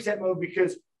static preset mode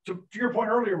because, to your point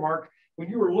earlier, Mark, when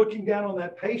you were looking down on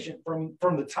that patient from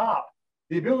the top,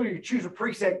 the ability to choose a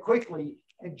preset quickly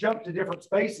and jump to different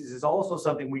spaces is also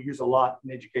something we use a lot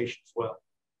in education as well.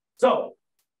 So,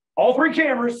 all three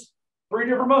cameras, three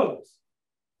different modes.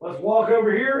 Let's walk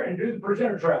over here and do the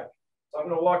presenter track. So I'm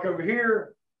going to walk over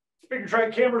here. Speaker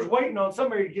track camera's waiting on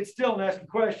somebody to get still and ask a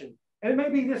question. And it may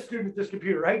be this student at this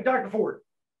computer. Hey, Dr. Ford,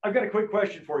 I've got a quick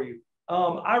question for you.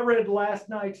 I read last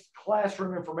night's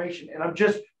classroom information, and I'm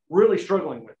just really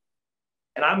struggling with it.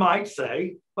 And I might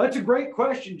say, well, that's a great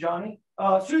question, Johnny.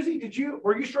 Susie,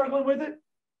 were you struggling with it?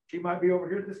 She might be over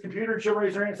here at this computer, and she'll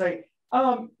raise her hand and say,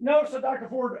 no, so Dr.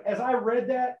 Ford, as I read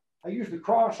that, I used the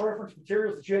cross-reference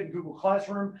materials that you had in Google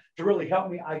Classroom to really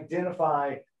help me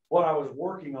identify what I was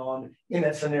working on in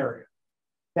that scenario.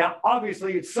 Now,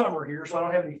 obviously, it's summer here, so I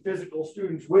don't have any physical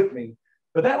students with me,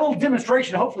 but that little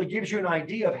demonstration hopefully gives you an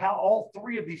idea of how all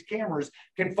three of these cameras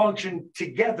can function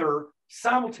together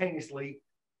simultaneously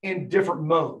in different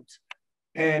modes.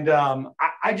 And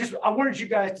I wanted you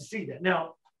guys to see that.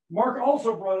 Now, Mark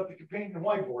also brought up the companion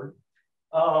whiteboard.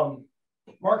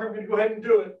 Mark, I'm going to go ahead and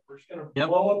do it. We're just going to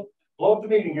blow up the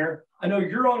meeting here. I know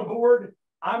you're on a board,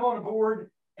 I'm on a board,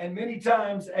 and many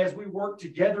times as we work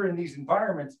together in these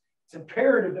environments, it's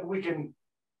imperative that we can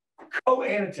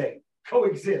co-annotate,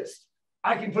 coexist.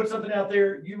 I can put something out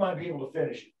there, you might be able to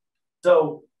finish it.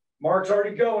 So Mark's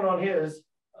already going on his.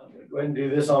 I'm going to go ahead and do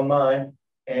this on mine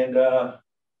and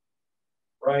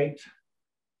write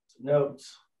some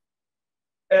notes.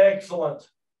 Excellent.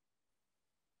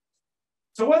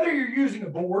 So whether you're using a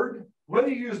board, whether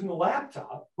you're using a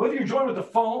laptop, whether you're joined with a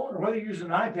phone, or whether you're using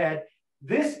an iPad,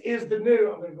 this is the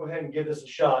new, I'm going to go ahead and give this a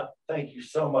shot. Thank you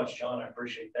so much, John. I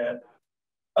appreciate that.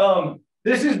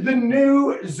 This is the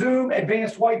new Zoom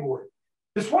Advanced Whiteboard.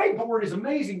 This whiteboard is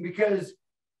amazing because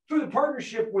through the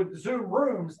partnership with Zoom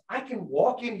Rooms, I can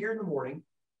walk in here in the morning,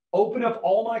 open up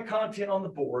all my content on the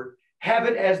board, have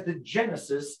it as the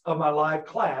genesis of my live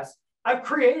class. I've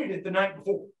created it the night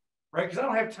before, right? Because I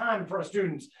don't have time in front of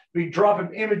students to be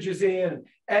dropping images in and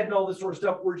adding all this sort of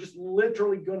stuff. We're just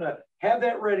literally going to have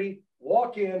that ready,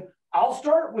 walk in. I'll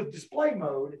start with display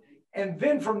mode. And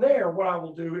then from there, what I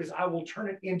will do is I will turn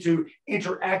it into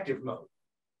interactive mode.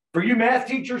 For you math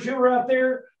teachers who are out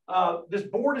there, this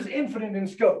board is infinite in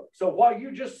scope. So while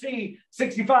you just see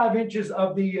 65 inches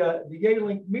of the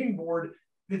Yealink meeting board,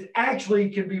 it actually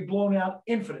can be blown out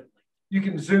infinitely. You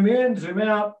can zoom in, zoom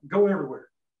out, go everywhere.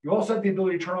 You also have the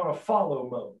ability to turn on a follow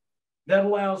mode. That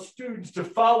allows students to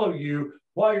follow you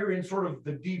while you're in sort of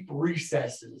the deep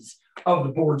recesses of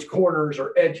the board's corners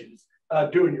or edges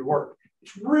doing your work.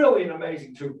 It's really an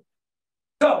amazing tool.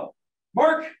 So,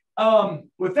 Mark,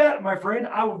 with that, my friend,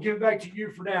 I will give it back to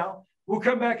you for now. We'll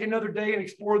come back another day and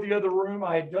explore the other room.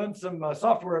 I had done some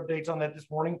software updates on that this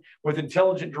morning with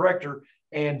Intelligent Director,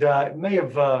 and it may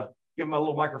have given my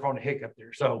little microphone a hiccup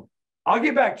there. So I'll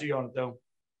get back to you on it, though.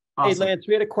 Awesome. Hey, Lance,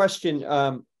 we had a question.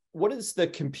 What is the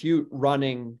compute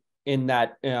running in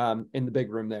that in the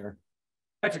big room there?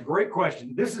 That's a great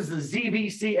question. This is the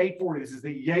ZVC840. This is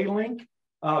the Yealink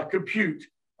compute,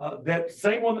 that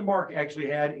same one that Mark actually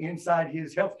had inside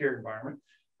his healthcare environment.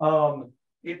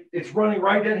 It's running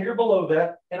right down here below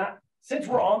that. And since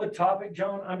we're on the topic,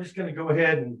 John, I'm just going to go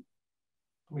ahead and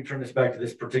let me turn this back to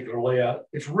this particular layout.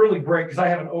 It's really great because I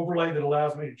have an overlay that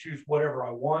allows me to choose whatever I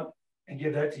want and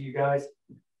give that to you guys.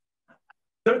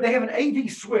 They have an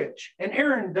AV switch, and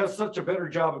Aaron does such a better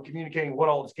job of communicating what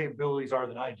all its capabilities are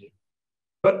than I do.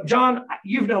 But John,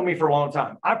 you've known me for a long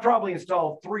time. I probably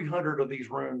installed 300 of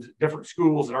these rooms at different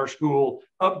schools at our school,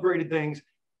 upgraded things.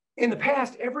 In the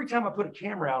past, every time I put a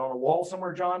camera out on a wall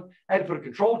somewhere, John, I had to put a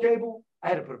control cable, I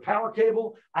had to put a power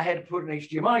cable, I had to put an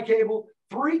HDMI cable,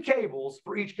 3 cables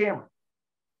for each camera.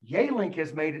 Yealink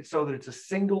has made it so that it's a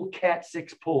single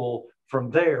Cat6 pull from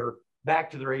there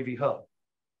back to their AV hub.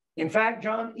 In fact,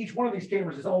 John, each one of these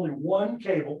cameras is only 1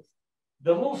 cable.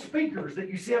 The little speakers that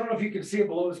you see, I don't know if you can see it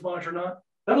below this monitor or not.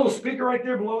 That little speaker right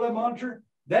there below that monitor,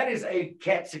 that is a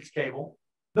Cat6 cable.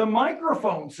 The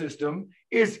microphone system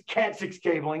is Cat6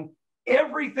 cabling.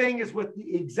 Everything is with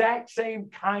the exact same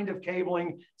kind of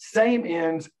cabling, same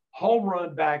ends, home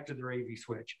run back to their AV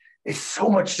switch. It's so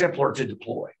much simpler to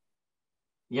deploy.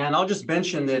 Yeah, and I'll just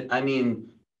mention that, I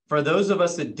mean, for those of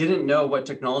us that didn't know what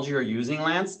technology you're using,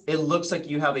 Lance, it looks like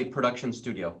you have a production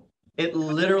studio. It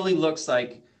literally looks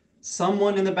like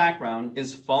someone in the background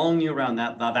is following you around.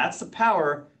 Now that's the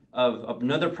power of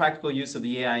another practical use of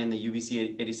the AI and the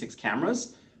UVC86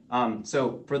 cameras.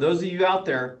 So for those of you out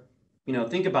there,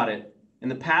 think about it. In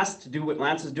the past, to do what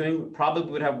Lance is doing,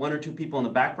 probably would have 1 or 2 people in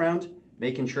the background,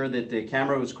 making sure that the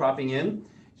camera was cropping in.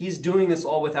 He's doing this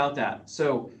all without that.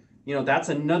 So, that's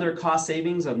another cost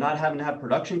savings of not having to have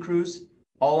production crews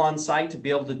all on site to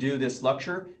be able to do this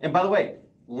lecture. And by the way,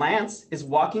 Lance is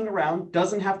walking around,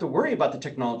 doesn't have to worry about the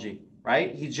technology,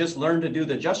 right? He's just learned to do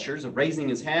the gestures of raising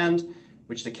his hand,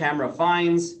 which the camera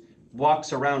finds,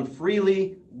 walks around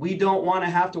freely. We don't want to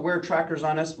have to wear trackers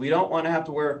on us. We don't want to have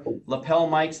to wear lapel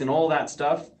mics and all that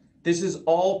stuff. This is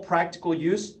all practical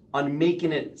use on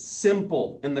making it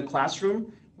simple in the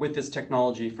classroom with this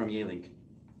technology from Yealink.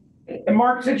 And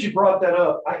Mark, since you brought that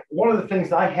up, one of the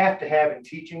things I have to have in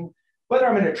teaching, whether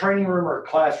I'm in a training room or a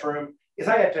classroom, is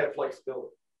I have to have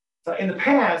flexibility. So in the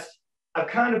past, I've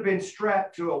kind of been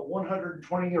strapped to a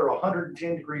 120 or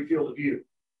 110 degree field of view.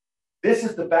 This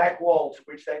is the back wall to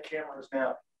which that camera is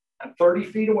mounted. I'm 30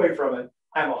 feet away from it.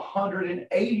 I'm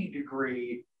 180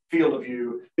 degree field of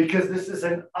view because this is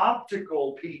an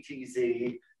optical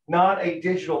PTZ, not a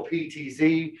digital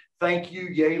PTZ. Thank you,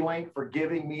 Yealink, for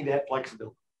giving me that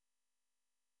flexibility.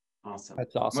 Awesome.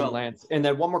 That's awesome, Lance. And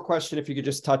then one more question, if you could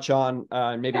just touch on,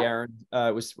 maybe Aaron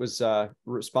was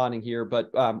responding here, but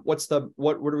what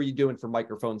are you doing for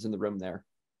microphones in the room there?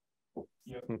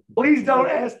 Please don't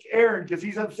ask Aaron because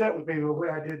he's upset with me the way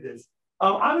I did this.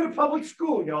 I'm in a public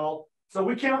school, y'all, so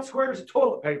we count squares of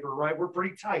toilet paper, right? We're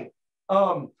pretty tight.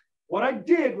 What I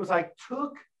did was I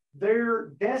took their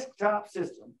desktop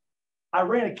system. I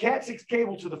ran a Cat 6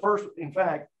 cable to the first. In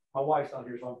fact, my wife's not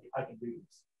here, so I can do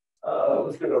this.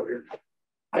 Let's get over here.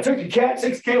 I took the Cat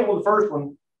 6 cable to the first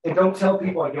one, and don't tell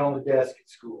people I get on the desk at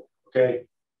school, okay?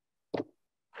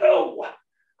 Oh,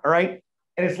 all right.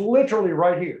 And it's literally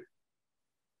right here.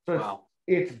 So wow.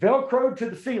 It's Velcroed to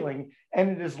the ceiling, and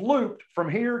it is looped from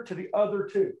here to the other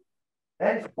 2.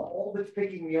 That's all that's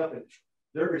picking me up.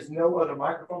 There is no other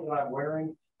microphone that I'm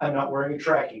wearing. I'm not wearing a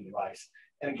tracking device.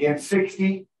 And again,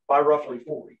 60 by roughly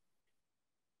 40.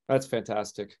 That's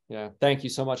fantastic. Yeah. Thank you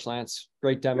so much, Lance.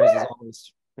 Great demos as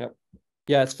always. Yep.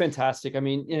 Yeah, it's fantastic. I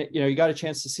mean, you got a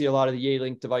chance to see a lot of the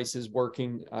Yealink devices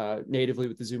working natively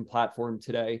with the Zoom platform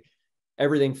today.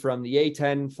 Everything from the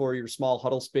A10 for your small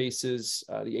huddle spaces,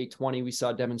 the A20, we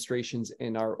saw demonstrations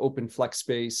in our open flex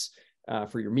space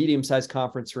for your medium-sized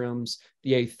conference rooms.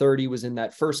 The A30 was in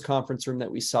that first conference room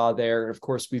that we saw there. And of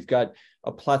course, we've got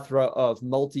a plethora of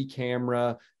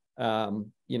multi-camera,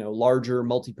 larger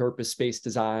multi-purpose space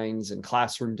designs and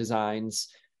classroom designs.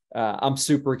 I'm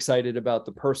super excited about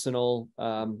the personal,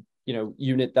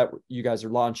 unit that you guys are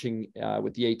launching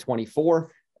with the A24.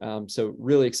 So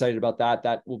really excited about that.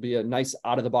 That will be a nice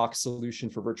out-of-the-box solution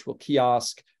for virtual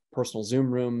kiosk, personal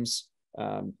Zoom rooms,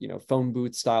 phone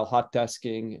booth style hot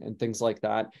desking and things like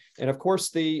that. And of course,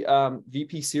 the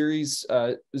VP series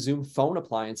Zoom phone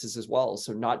appliances as well.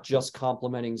 So not just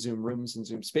complementing Zoom rooms and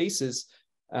Zoom spaces,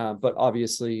 but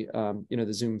obviously,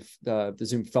 the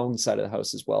Zoom phone side of the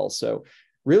house as well. So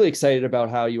really excited about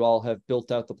how you all have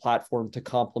built out the platform to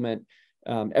complement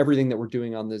everything that we're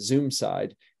doing on the Zoom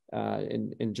side.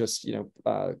 And just,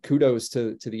 kudos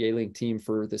to the Yealink team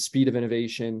for the speed of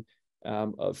innovation,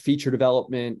 of feature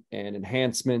development and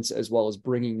enhancements, as well as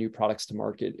bringing new products to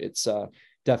market. It's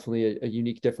definitely a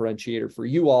unique differentiator for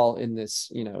you all in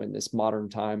this, in this modern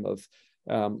time of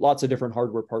lots of different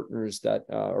hardware partners that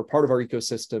are part of our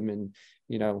ecosystem, and,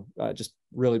 just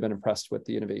really been impressed with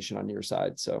the innovation on your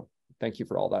side. So thank you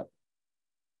for all that.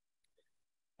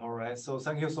 All right, so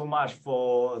thank you so much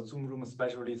for Zoom Room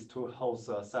specialists to host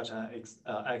such an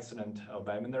excellent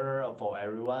webinar for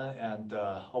everyone, and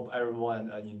hope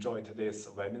everyone enjoyed this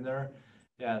webinar.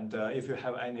 And if you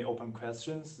have any open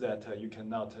questions that you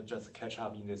cannot just catch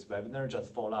up in this webinar,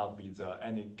 just follow up with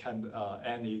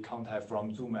any contact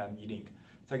from Zoom and Yealink.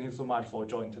 Thank you so much for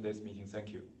joining today's meeting. Thank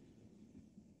you.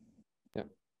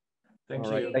 Thank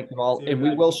you. Right, thank you all. And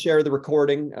we will share the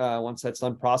recording once that's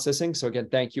done processing. So again,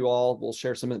 thank you all. We'll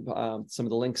share some of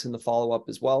the links in the follow-up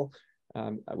as well.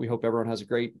 We hope everyone has a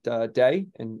great day.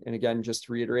 And again, just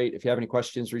to reiterate, if you have any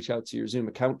questions, reach out to your Zoom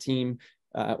account team,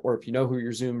 or if you know who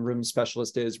your Zoom room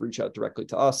specialist is, reach out directly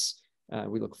to us.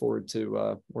 We look forward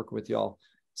to working with you all.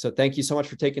 So thank you so much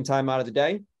for taking time out of the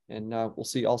day, and we'll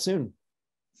see you all soon.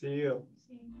 See you.